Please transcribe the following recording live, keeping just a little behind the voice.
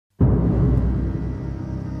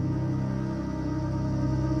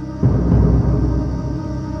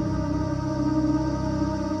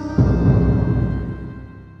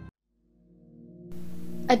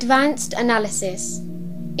Advanced Analysis.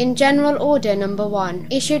 In General Order No. 1,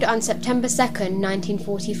 issued on September 2,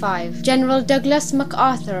 1945, General Douglas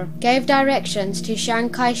MacArthur gave directions to Chiang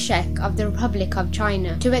Kai-shek of the Republic of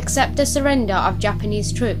China to accept the surrender of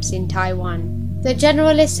Japanese troops in Taiwan. The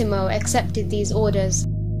Generalissimo accepted these orders.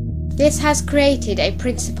 This has created a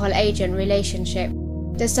principal-agent relationship.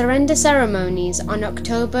 The surrender ceremonies on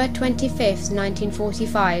October 25,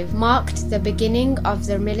 1945 marked the beginning of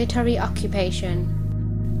the military occupation.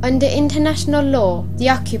 Under international law, the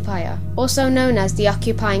occupier, also known as the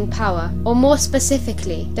occupying power, or more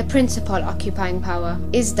specifically, the principal occupying power,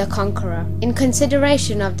 is the conqueror. In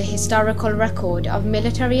consideration of the historical record of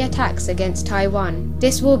military attacks against Taiwan,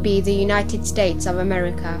 this will be the United States of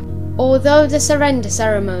America. Although the surrender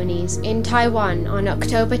ceremonies in Taiwan on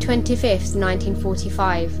October 25,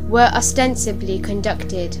 1945 were ostensibly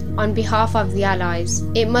conducted on behalf of the Allies,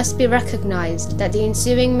 it must be recognized that the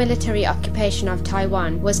ensuing military occupation of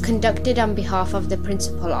Taiwan was conducted on behalf of the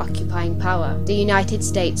principal occupying power, the United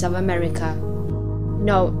States of America.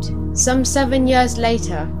 Note: some 7 years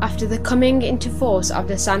later, after the coming into force of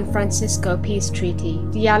the San Francisco Peace Treaty,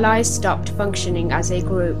 the Allies stopped functioning as a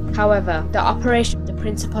group. However, the operation of the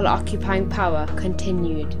principal occupying power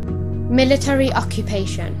continued. Military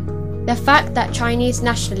occupation. The fact that Chinese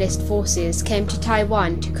nationalist forces came to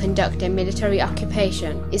Taiwan to conduct a military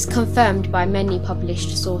occupation is confirmed by many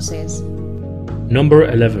published sources. Number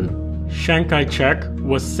 11. Chiang Kai-shek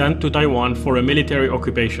was sent to Taiwan for a military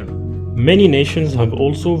occupation. Many nations have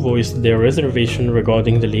also voiced their reservation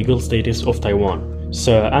regarding the legal status of Taiwan.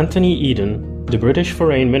 Sir Anthony Eden, the British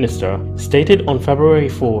Foreign Minister, stated on February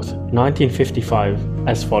 4, 1955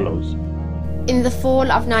 as follows. In the fall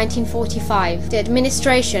of 1945, the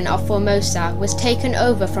administration of Formosa was taken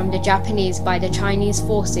over from the Japanese by the Chinese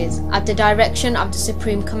forces at the direction of the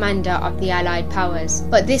Supreme Commander of the Allied Powers.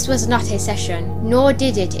 But this was not a cession, nor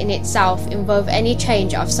did it in itself involve any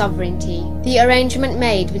change of sovereignty. The arrangement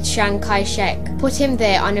made with Chiang Kai-shek put him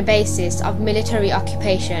there on a basis of military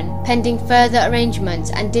occupation, pending further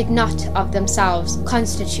arrangements, and did not of themselves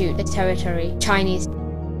constitute the territory Chinese.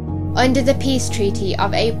 Under the Peace Treaty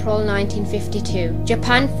of April 1952,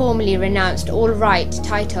 Japan formally renounced all right,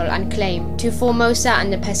 title and claim to Formosa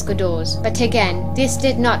and the Pescadores, but again, this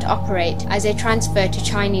did not operate as a transfer to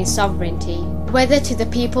Chinese sovereignty, whether to the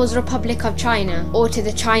People's Republic of China or to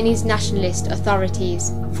the Chinese nationalist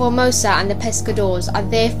authorities. Formosa and the Pescadores are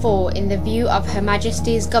therefore, in the view of Her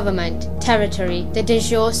Majesty's government, territory, the de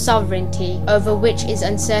jure sovereignty over which is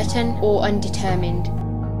uncertain or undetermined.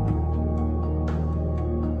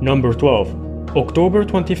 Number 12. October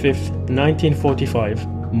 25,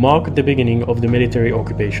 1945 marked the beginning of the military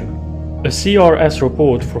occupation. A CRS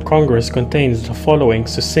report for Congress contains the following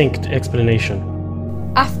succinct explanation.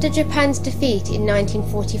 After Japan's defeat in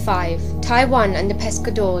 1945, Taiwan and the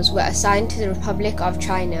Pescadores were assigned to the Republic of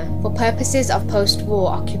China for purposes of post-war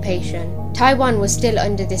occupation. Taiwan was still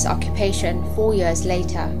under this occupation 4 years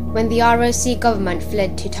later, when the ROC government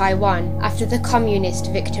fled to Taiwan after the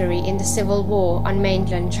communist victory in the Civil War on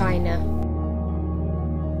mainland China.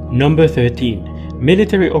 Number 13.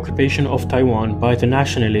 Military occupation of Taiwan by the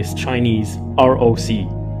nationalist Chinese ROC.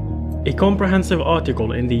 A comprehensive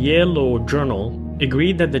article in the Yale Law Journal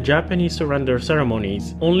agreed that the Japanese surrender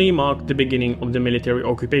ceremonies only marked the beginning of the military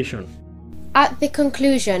occupation. At the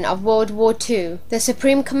conclusion of World War II, the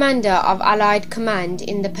Supreme Commander of Allied Command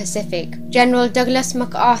in the Pacific, General Douglas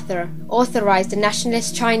MacArthur, authorized the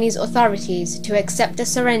nationalist Chinese authorities to accept the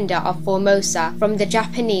surrender of Formosa from the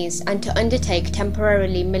Japanese and to undertake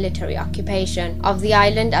temporarily military occupation of the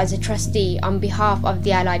island as a trustee on behalf of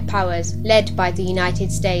the Allied powers, led by the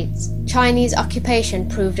United States. Chinese occupation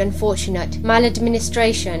proved unfortunate.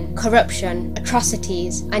 Maladministration, corruption,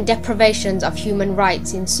 atrocities, and deprivations of human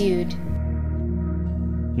rights ensued.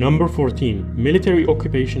 Number 14. Military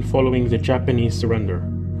occupation following the Japanese surrender.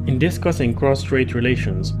 In discussing cross-strait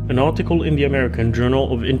relations, an article in the American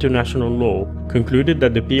Journal of International Law concluded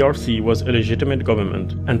that the PRC was a legitimate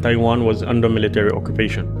government and Taiwan was under military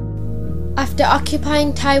occupation. After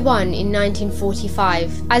occupying Taiwan in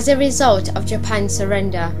 1945, as a result of Japan's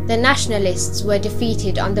surrender, the nationalists were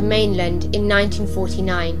defeated on the mainland in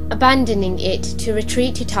 1949, abandoning it to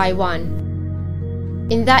retreat to Taiwan.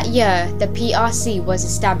 In that year, the PRC was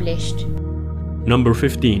established. Number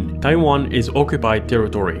 15. Taiwan is occupied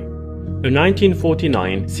territory. A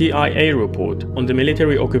 1949 CIA report on the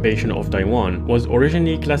military occupation of Taiwan was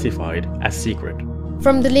originally classified as secret.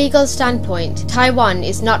 From the legal standpoint, Taiwan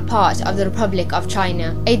is not part of the Republic of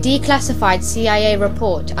China. A declassified CIA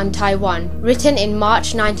report on Taiwan, written in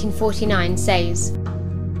March 1949, says,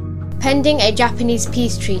 Pending a Japanese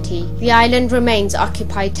peace treaty, the island remains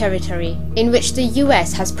occupied territory, in which the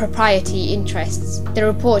US has proprietary interests. The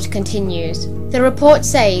report continues. The report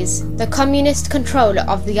says the communist control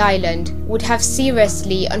of the island would have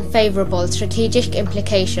seriously unfavorable strategic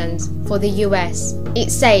implications for the US. It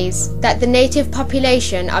says that the native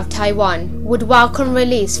population of Taiwan would welcome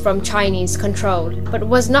release from Chinese control, but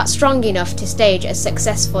was not strong enough to stage a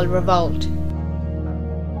successful revolt.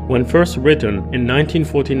 When first written in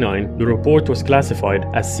 1949, the report was classified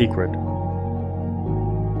as secret.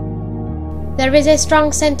 There is a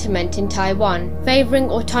strong sentiment in Taiwan favoring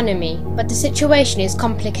autonomy, but the situation is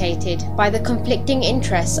complicated by the conflicting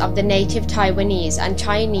interests of the native Taiwanese and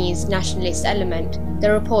Chinese nationalist element,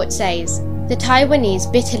 the report says. The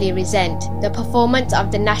Taiwanese bitterly resent the performance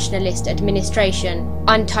of the nationalist administration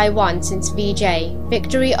on Taiwan since VJ,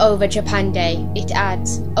 Victory over Japan Day, it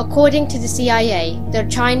adds. According to the CIA, the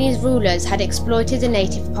Chinese rulers had exploited the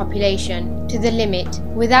native population to the limit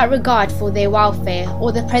without regard for their welfare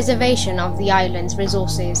or the preservation of the island's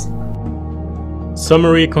resources.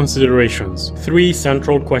 Summary considerations. 3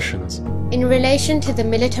 central questions. In relation to the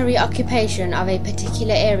military occupation of a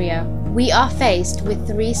particular area, we are faced with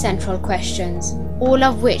 3 central questions, all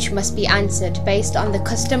of which must be answered based on the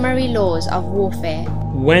customary laws of warfare.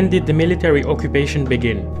 When did the military occupation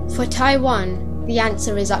begin? For Taiwan, the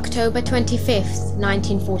answer is October 25th,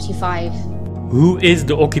 1945. Who is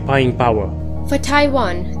the occupying power? For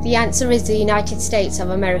Taiwan, the answer is the United States of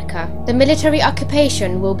America. The military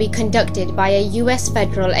occupation will be conducted by a US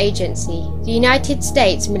federal agency, the United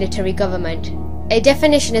States military government. A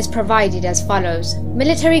definition is provided as follows.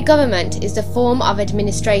 Military government is the form of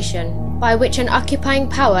administration by which an occupying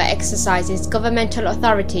power exercises governmental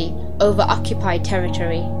authority over occupied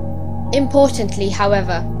territory. Importantly,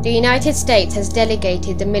 however, the United States has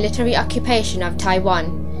delegated the military occupation of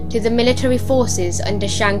Taiwan to the military forces under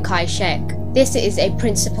Chiang Kai-shek. This is a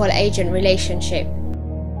principal-agent relationship.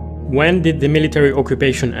 When did the military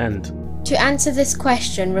occupation end? To answer this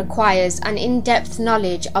question requires an in-depth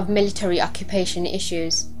knowledge of military occupation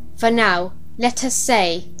issues. For now, let us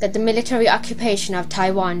say that the military occupation of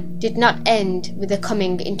Taiwan did not end with the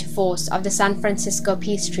coming into force of the San Francisco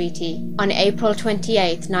Peace Treaty on April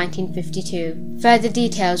 28, 1952. Further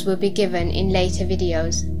details will be given in later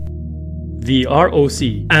videos. The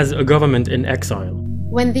ROC as a government in exile.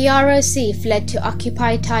 When the ROC fled to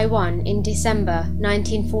occupy Taiwan in December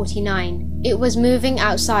 1949, it was moving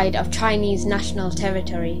outside of Chinese national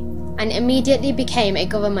territory and immediately became a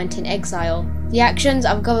government in exile. The actions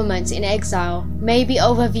of governments in exile may be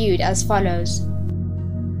overviewed as follows.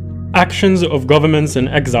 Actions of governments in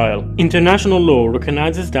exile. International law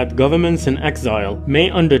recognizes that governments in exile may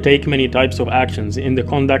undertake many types of actions in the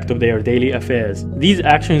conduct of their daily affairs. These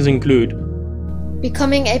actions include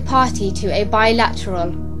becoming a party to a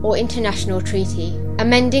bilateral or international treaty,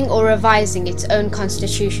 amending or revising its own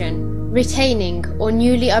constitution, retaining or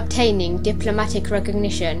newly obtaining diplomatic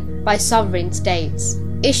recognition by sovereign states,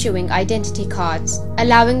 issuing identity cards,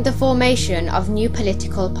 allowing the formation of new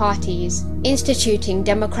political parties, instituting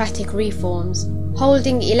democratic reforms,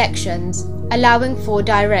 holding elections, allowing for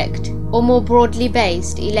direct or more broadly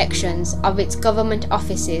based elections of its government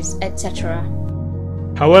offices, etc.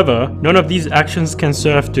 However, none of these actions can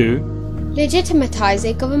serve to legitimatize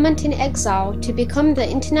a government in exile to become the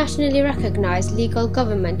internationally recognized legal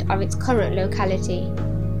government of its current locality,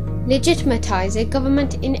 legitimatize a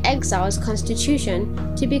government in exile's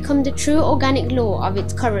constitution to become the true organic law of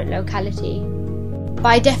its current locality.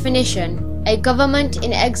 By definition, a government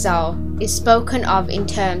in exile is spoken of in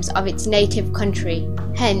terms of its native country.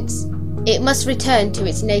 Hence, it must return to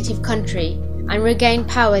its native country and regain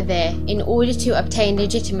power there in order to obtain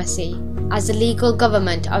legitimacy as the legal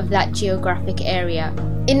government of that geographic area.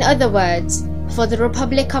 In other words, for the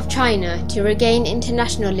Republic of China to regain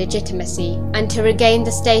international legitimacy and to regain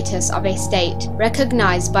the status of a state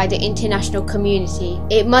recognized by the international community,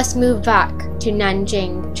 it must move back to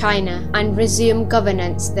Nanjing, China, and resume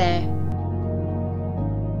governance there.